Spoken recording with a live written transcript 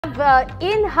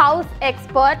In-house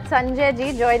expert Sanjay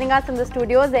ji joining us in the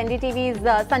studios. NDTV's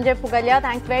Sanjay Pugalia,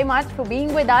 thanks very much for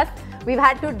being with us. We've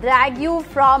had to drag you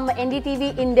from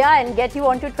NDTV India and get you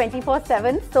onto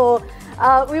 24/7. So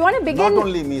we want to begin. Not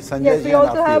only me, Sanjay Yes, ji we and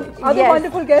also have other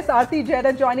wonderful guests, Aarti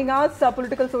Jaira joining us,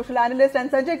 political social analyst,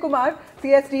 and Sanjay Kumar,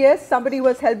 CSDS, somebody who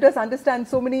has helped us understand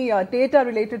so many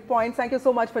data-related points. Thank you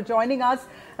so much for joining us.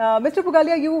 Mr.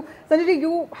 Pugalia, Sanjay ji,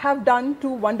 you have done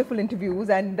two wonderful interviews,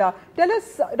 and tell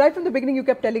us, right from the beginning you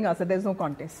kept telling us that there's no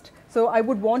contest. So I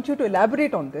would want you to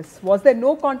elaborate on this. Was there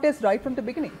no contest right from the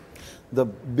beginning? The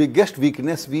biggest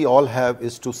weakness we all have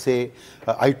is to say,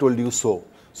 I told you so.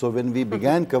 So when we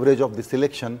began coverage of this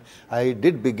election, I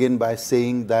did begin by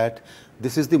saying that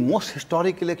this is the most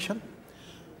historic election,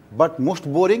 but most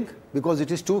boring because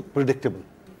it is too predictable.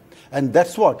 And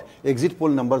that's what exit poll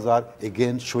numbers are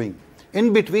again showing.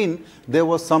 In between, there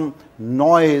was some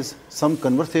noise, some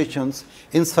conversations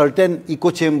in certain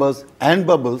echo chambers and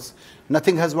bubbles.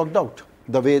 Nothing has worked out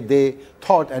the way they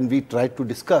thought, and we tried to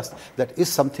discuss that is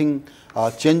something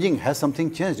changing, has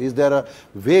something changed, is there a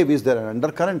wave, is there an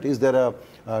undercurrent, is there a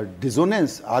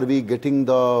dissonance, are we getting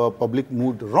the public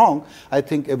mood wrong? I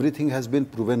think everything has been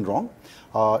proven wrong.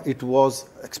 It was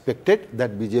expected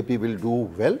that BJP will do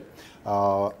well,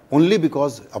 only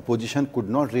because opposition could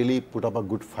not really put up a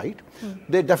good fight.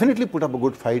 They definitely put up a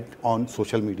good fight on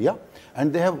social media,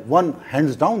 and they have won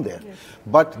hands down there. Yes.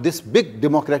 But this big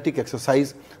democratic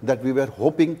exercise that we were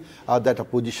hoping that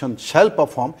opposition shall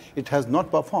perform, it has not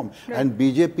performed. Right. And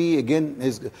BJP again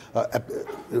is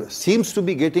seems to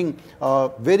be getting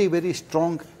very, very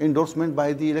strong endorsement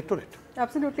by the electorate.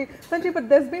 Absolutely. Sanjay, but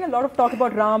there's been a lot of talk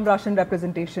about Ram Ration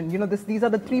representation. You know, these are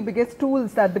the three biggest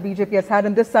tools that the BJP has had,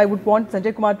 and this I would want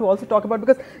Sanjay Kumar to also talk about,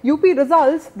 because UP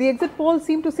results, the exit polls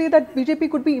seem to say that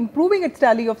BJP could be improving its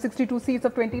tally of 62 seats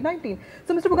of 2019.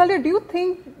 So, Mr. Pugalia, do you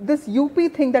think this UP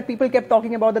thing that people kept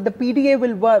talking about, that the PDA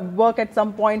will work at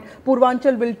some point,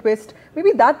 Purvanchal will twist,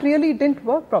 maybe that really didn't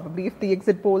work probably if the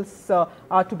exit polls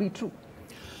are to be true?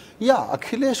 Yeah,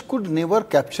 Akhilesh could never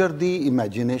capture the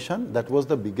imagination. That was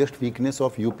the biggest weakness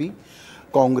of UP.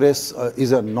 Congress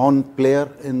is a non-player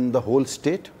in the whole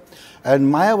state.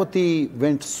 And Mayawati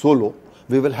went solo.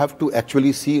 We will have to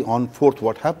actually see on 4th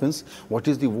what happens, what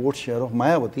is the vote share of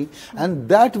Mayawati. And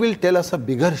that will tell us a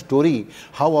bigger story,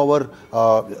 how our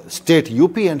state,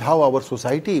 UP, and how our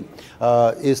society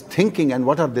is thinking and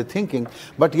what are they thinking.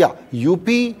 But yeah,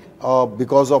 UP,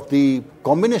 because of the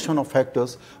combination of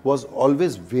factors, was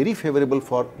always very favorable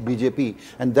for BJP,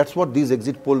 and that's what these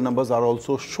exit poll numbers are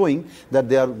also showing, that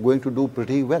they are going to do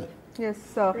pretty well. Yes,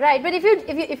 right. But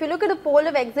if you look at the poll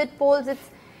of exit polls,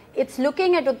 it's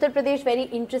looking at Uttar Pradesh very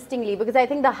interestingly, because I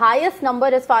think the highest number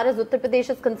as far as Uttar Pradesh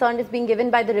is concerned is being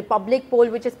given by the Republic poll,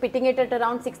 which is pitting it at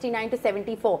around 69 to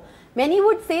 74. Many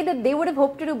would say that they would have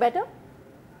hoped to do better.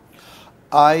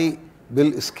 I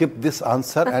will skip this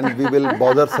answer and we will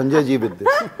bother Sanjay ji with this.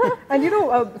 And you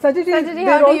know, Sanjay ji,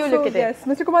 how do you look at it? Yes,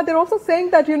 Mr. Kumar, they're also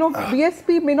saying that, you know,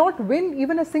 BSP may not win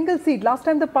even a single seat. Last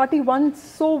time the party won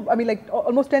like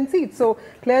almost 10 seats. So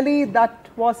clearly that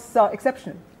was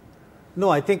exceptional. No,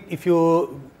 I think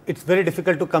it's very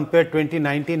difficult to compare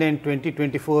 2019 and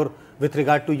 2024 with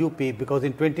regard to UP, because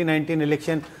in 2019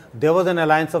 election there was an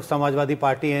alliance of Samajwadi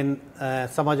Party and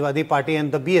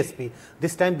the BSP.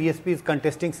 This time BSP is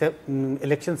contesting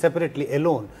election separately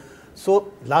alone.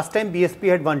 So last time BSP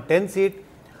had won 10 seats.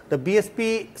 The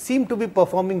BSP seemed to be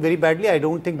performing very badly. I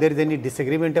don't think there is any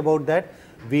disagreement about that.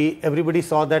 Everybody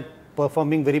saw that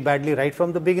performing very badly right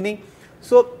from the beginning.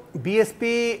 So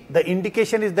BSP, the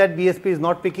indication is that BSP is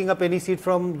not picking up any seat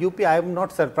from UP. I am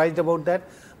not surprised about that,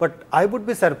 but I would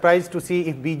be surprised to see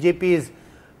if BJP is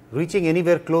reaching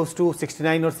anywhere close to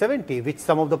 69 or 70, which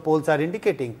some of the polls are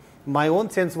indicating. My own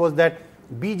sense was that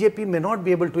BJP may not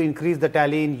be able to increase the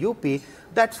tally in UP.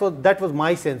 That was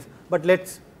my sense. But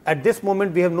at this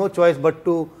moment we have no choice but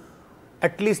to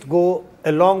at least go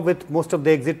along with most of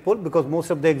the exit poll, because most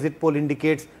of the exit poll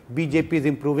indicates BJP is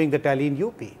improving the tally in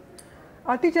UP.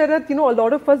 Aarti Jaira, you know, a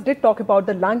lot of us did talk about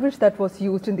the language that was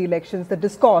used in the elections, the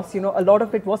discourse, you know, a lot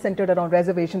of it was centered around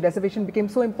reservation. Reservation became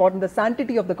so important, the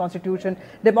sanctity of the constitution,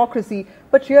 democracy.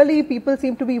 But really, people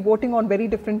seem to be voting on very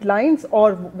different lines,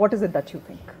 or what is it that you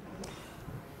think?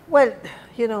 Well,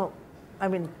 you know, I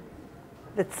mean,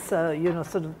 let's, you know,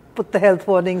 sort of put the health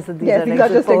warnings in these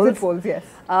exit polls. Yes.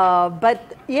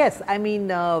 But yes, I mean,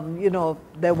 you know,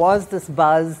 there was this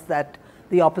buzz that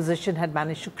the opposition had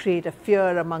managed to create a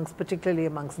fear particularly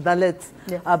amongst Dalits,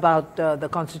 about the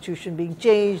constitution being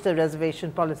changed, the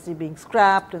reservation policy being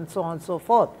scrapped, and so on and so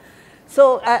forth.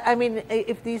 So, I mean,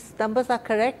 if these numbers are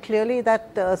correct, clearly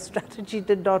that strategy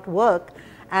did not work.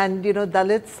 And,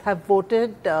 Dalits have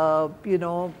voted,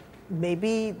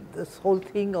 maybe this whole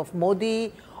thing of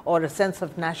Modi or a sense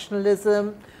of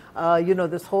nationalism,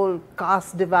 this whole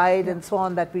caste divide and so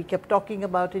on that we kept talking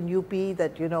about in UP,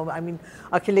 that,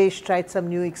 Akhilesh tried some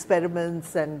new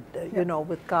experiments and,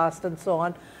 with caste and so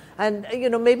on. And,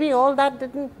 maybe all that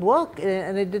didn't work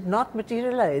and it did not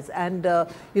materialize. And,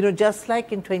 just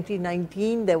like in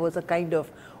 2019, there was a kind of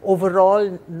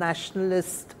overall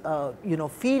nationalist,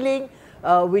 feeling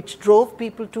which drove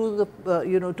people to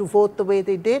the, to vote the way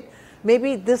they did.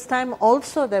 Maybe this time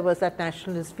also there was that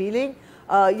nationalist feeling,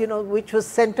 which was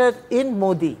centered in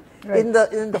Modi, right, in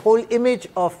the whole image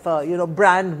of,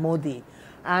 brand Modi.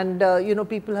 And,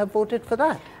 people have voted for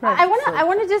that. Right. I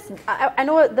want to just, I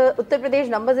know the Uttar Pradesh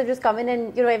numbers have just come in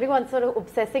and, everyone's sort of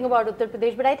obsessing about Uttar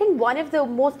Pradesh, but I think one of the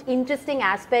most interesting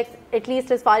aspects, at least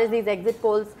as far as these exit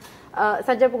polls,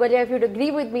 Sanjay Pugalia, if you'd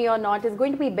agree with me or not, is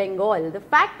going to be Bengal. The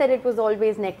fact that it was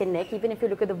always neck and neck, even if you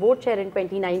look at the vote share in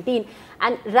 2019.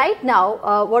 And right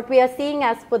now, what we are seeing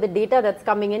as per the data that's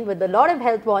coming in with a lot of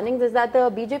health warnings is that the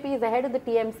BJP is ahead of the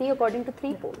TMC according to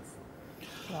 3 polls.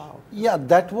 Wow. Yeah,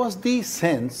 that was the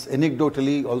sense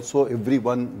anecdotally also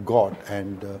everyone got,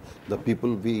 and the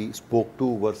people we spoke to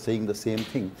were saying the same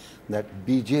thing, that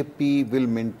BJP will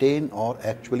maintain or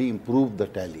actually improve the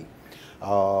tally.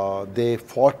 They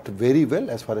fought very well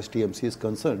as far as TMC is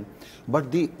concerned,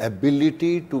 but the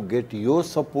ability to get your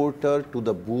supporter to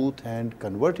the booth and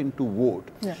convert into vote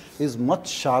is much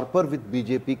sharper with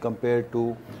BJP compared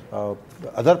to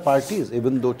other parties,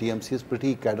 even though TMC is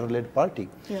pretty cadre-led party.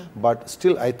 But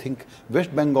still, I think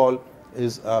West Bengal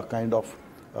is kind of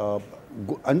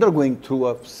undergoing through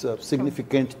a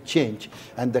significant change,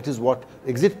 and that is what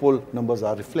exit poll numbers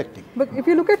are reflecting. But if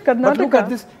you look at Karnataka, but look at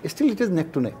this, still it is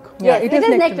neck to neck. Yeah, it is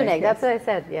neck to neck. That's what I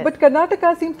said. Yes. But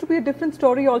Karnataka seems to be a different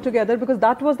story altogether, because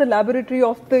that was the laboratory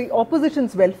of the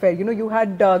opposition's welfare. You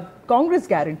had Congress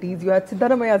guarantees, you had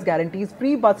Siddaramaya's guarantees,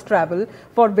 free bus travel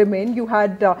for women. You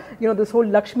had this whole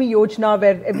Lakshmi Yojana,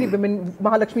 where every woman,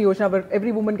 Mahalakshmi Yojana, where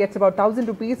every woman gets about 1,000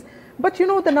 rupees. But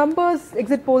the numbers,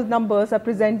 exit poll numbers, are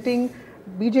presenting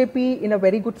BJP in a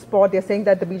very good spot. They're saying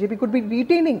that the BJP could be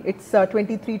retaining its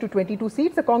 23 to 22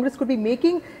 seats. The Congress could be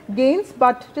making gains,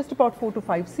 but just about 4 to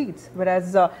 5 seats,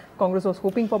 whereas Congress was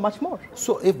hoping for much more.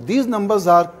 So if these numbers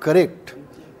are correct,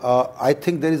 I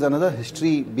think there is another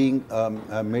history being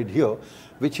made here,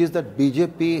 which is that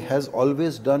BJP has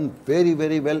always done very,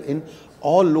 very well in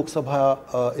all Lok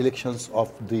Sabha elections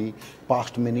of the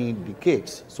past many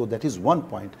decades. So that is one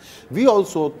point. We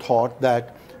also thought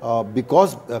that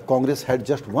because Congress had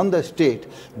just won the state,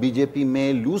 BJP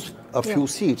may lose a few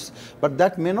seats, but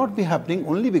that may not be happening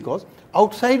only because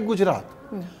outside Gujarat,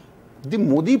 the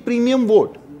Modi premium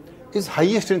vote is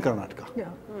highest in Karnataka. Yeah.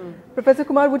 Professor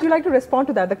Kumar, would you like to respond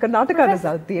to that, the Karnataka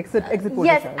result, the exit poll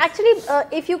yes, results?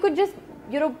 actually, if you could just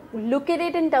look at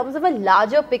it in terms of a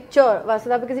larger picture,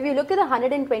 Vasudha, because if you look at the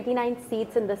 129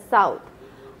 seats in the south,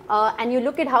 and you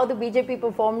look at how the BJP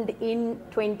performed in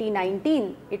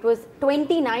 2019, it was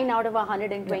 29 out of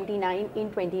 129 in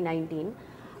 2019.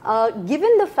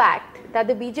 Given the fact that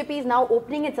the BJP is now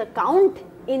opening its account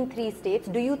in 3 states,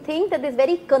 do you think that this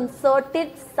very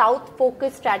concerted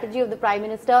south-focused strategy of the Prime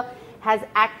Minister has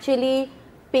actually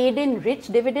paid in rich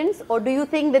dividends, or do you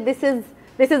think that this is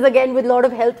again with a lot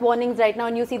of health warnings right now,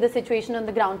 and you see the situation on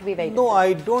the ground to be very different? No,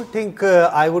 I don't think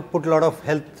I would put a lot of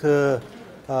health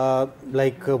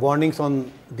warnings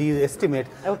on these estimates.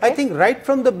 Okay. I think right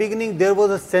from the beginning there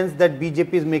was a sense that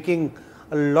BJP is making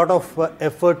a lot of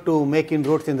effort to make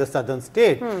inroads in the southern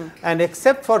state, and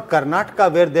except for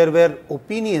Karnataka, where there were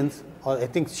opinions, or I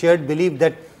think shared belief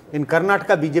that in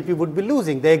Karnataka BJP would be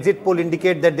losing. The exit poll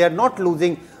indicate that they are not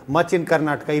losing much in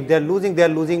Karnataka. If they are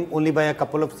losing only by a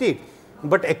couple of seats.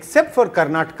 But except for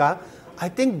Karnataka, I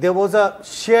think there was a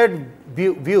shared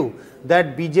view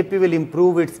that BJP will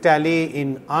improve its tally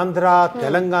in Andhra,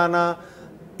 Telangana,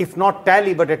 if not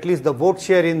tally, but at least the vote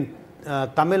share in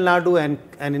Tamil Nadu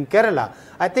and in Kerala.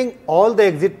 I think all the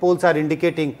exit polls are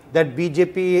indicating that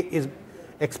BJP is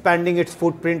expanding its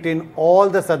footprint in all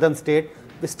the southern states.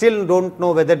 We still don't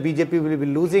know whether BJP will be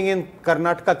losing in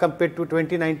Karnataka compared to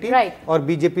 2019, right, or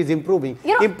BJP is improving.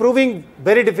 Improving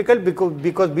very difficult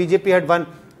because BJP had won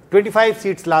 25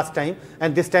 seats last time,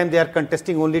 and this time they are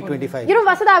contesting only 25. You know,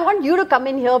 Vasudha, I want you to come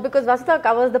in here because Vasudha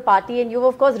covers the party and you've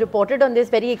of course reported on this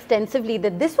very extensively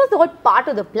that this was all part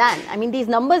of the plan. I mean, these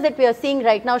numbers that we are seeing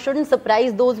right now shouldn't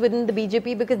surprise those within the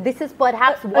BJP because this is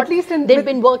perhaps what they've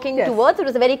been working towards. It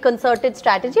was a very concerted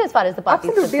strategy as far as the party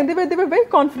is concerned. Absolutely, and they were very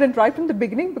confident right from the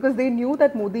beginning because they knew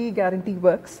that Modi guarantee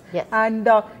works. Yes. And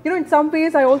you know, in some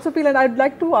ways I also feel, and I'd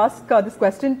like to ask this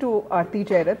question to Aarti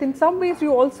Jairath, in some ways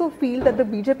you also feel that the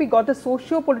BJP got the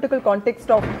socio-political context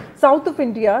of South of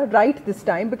India right this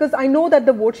time, because I know that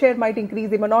the vote share might increase,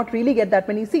 they may not really get that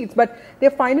many seats, but they're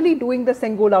finally doing the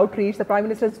Sengol outreach. The Prime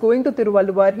Minister is going to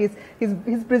Tiruvallur,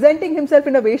 he's presenting himself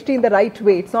in a veshti in the right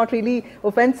way. It's not really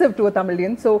offensive to a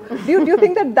Tamilian. So do you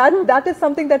think that is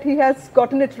something that he has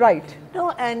gotten it right? No,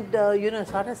 and you know,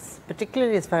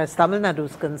 particularly as far as Tamil Nadu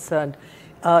is concerned,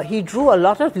 he drew a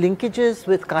lot of linkages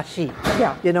with Kashi.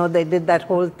 Yeah. You know, they did that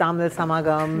whole Tamil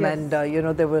Samagam, and you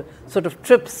know, there were sort of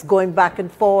trips going back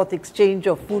and forth, exchange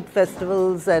of food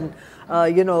festivals and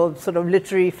you know, sort of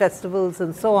literary festivals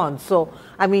and so on. So,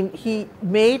 I mean, he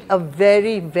made a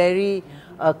very, very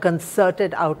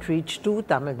concerted outreach to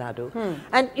Tamil Nadu.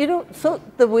 And, you know, so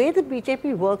the way the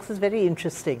BJP works is very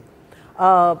interesting.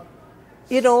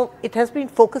 You know, it has been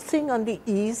focusing on the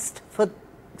East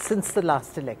since the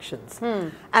last elections.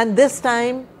 And this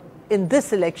time, in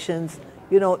this elections,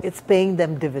 you know, it's paying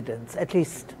them dividends. At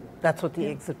least that's what the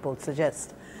exit polls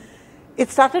suggest. It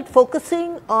started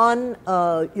focusing on,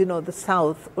 you know, the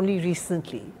South only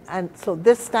recently. And so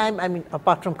this time, I mean,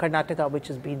 apart from Karnataka, which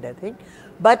has been their thing,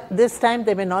 but this time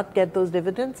they may not get those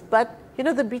dividends. But, you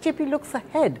know, the BJP looks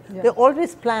ahead. They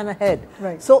always plan ahead.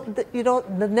 Right. So, you know,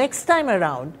 the next time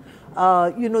around,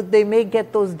 you know, they may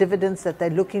get those dividends that they're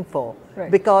looking for. Right.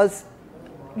 Because,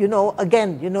 you know,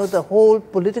 again, you know, the whole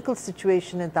political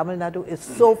situation in Tamil Nadu is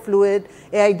so fluid.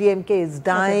 AIDMK is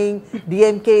dying.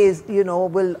 DMK is, you know,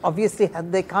 will obviously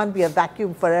they can't be a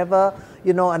vacuum forever.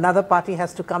 You know, another party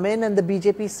has to come in, and the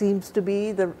BJP seems to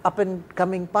be the up and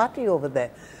coming party over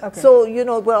there. So, you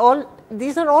know,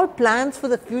 these are all plans for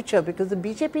the future because the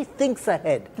BJP thinks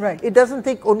ahead. Right. It doesn't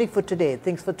think only for today. It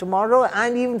thinks for tomorrow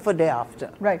and even for day after.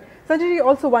 Right. Sanjay,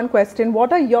 also one question.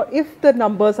 What are if the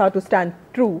numbers are to stand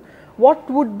true, what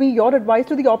would be your advice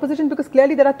to the opposition? Because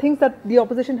clearly there are things that the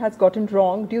opposition has gotten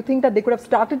wrong. Do you think that they could have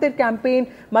started their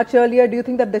campaign much earlier? Do you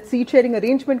think that the seat sharing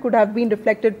arrangement could have been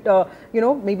reflected, you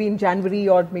know, maybe in January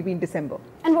or maybe in December?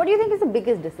 And what do you think is the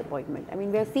biggest disappointment? I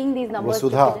mean, we are seeing these numbers.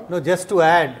 Vasudha. No, just to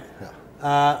add,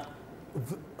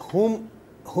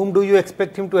 whom do you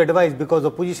expect him to advise? Because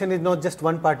opposition is not just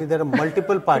one party; there are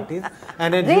multiple parties,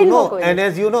 and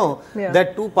as you know,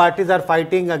 that two parties are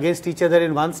fighting against each other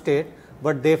in one state,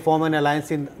 but they form an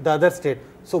alliance in the other state.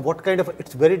 So what kind of,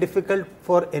 it's very difficult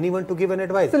for anyone to give an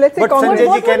advice. So let's say what would you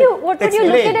look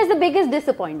at as the biggest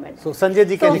disappointment? So Sanjay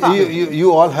ji can explain.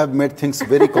 You all have made things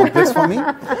very complex for me.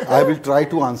 I will try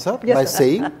to answer by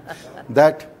saying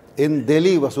that in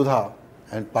Delhi, Vasudha,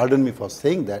 and pardon me for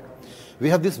saying that, we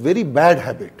have this very bad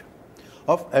habit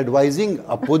of advising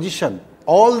opposition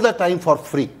all the time for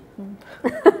free.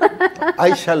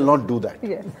 I shall not do that.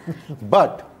 Yes.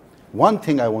 But one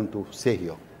thing I want to say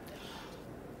here,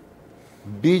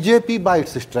 BJP by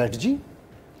its strategy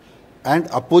and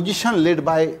opposition led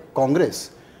by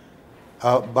Congress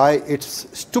by its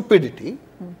stupidity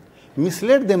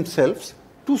misled themselves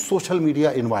to social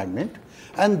media environment,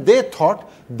 and they thought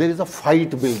there is a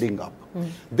fight building up.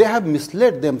 They have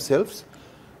misled themselves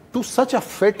to such a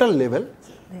fatal level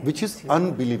which is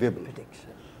unbelievable.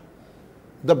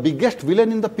 The biggest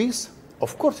villain in the piece,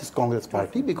 of course, is Congress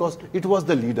party because it was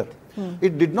the leader.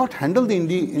 It did not handle the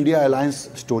India alliance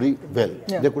story well.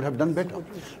 They could have done better.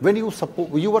 When you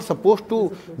were supposed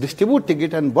to distribute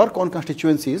ticket and work on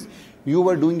constituencies, you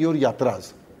were doing your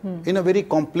yatras in a very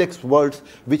complex words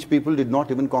which people did not,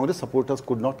 even Congress supporters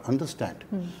could not understand.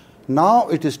 Now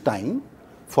it is time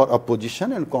for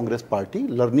opposition and Congress party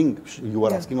learning, you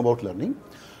were asking about learning,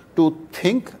 to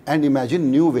think and imagine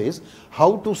new ways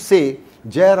how to say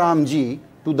Jai Ram Ji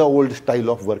to the old style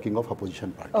of working of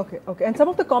opposition party. Okay. And some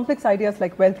of the complex ideas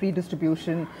like wealth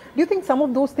redistribution, do you think some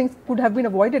of those things could have been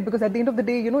avoided? Because at the end of the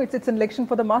day, you know, it's an election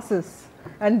for the masses.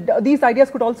 And these ideas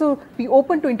could also be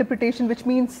open to interpretation, which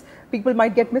means people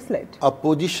might get misled.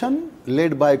 Opposition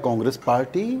led by Congress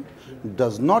party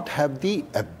does not have the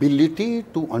ability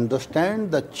to understand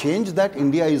the change that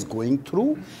India is going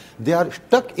through. They are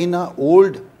stuck in an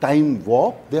old time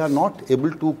warp. They are not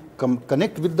able to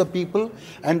connect with the people,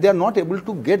 and they are not able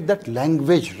to get that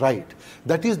language right.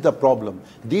 That is the problem.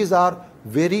 These are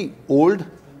very old,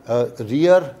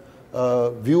 rear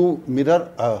view mirror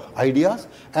ideas,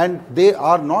 and they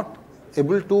are not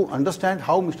able to understand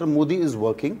how Mr. Modi is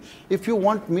working. If you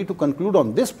want me to conclude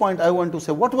on this point, I want to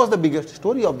say what was the biggest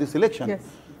story of this election? Yes.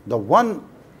 The one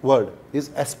word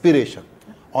is aspiration,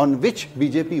 on which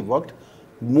BJP worked.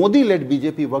 Modi-led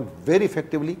BJP worked very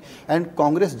effectively, and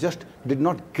Congress just did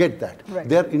not get that. Right.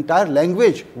 Their entire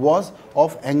language was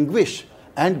of anguish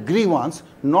and grievance,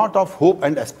 not of hope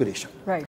and aspiration. Right.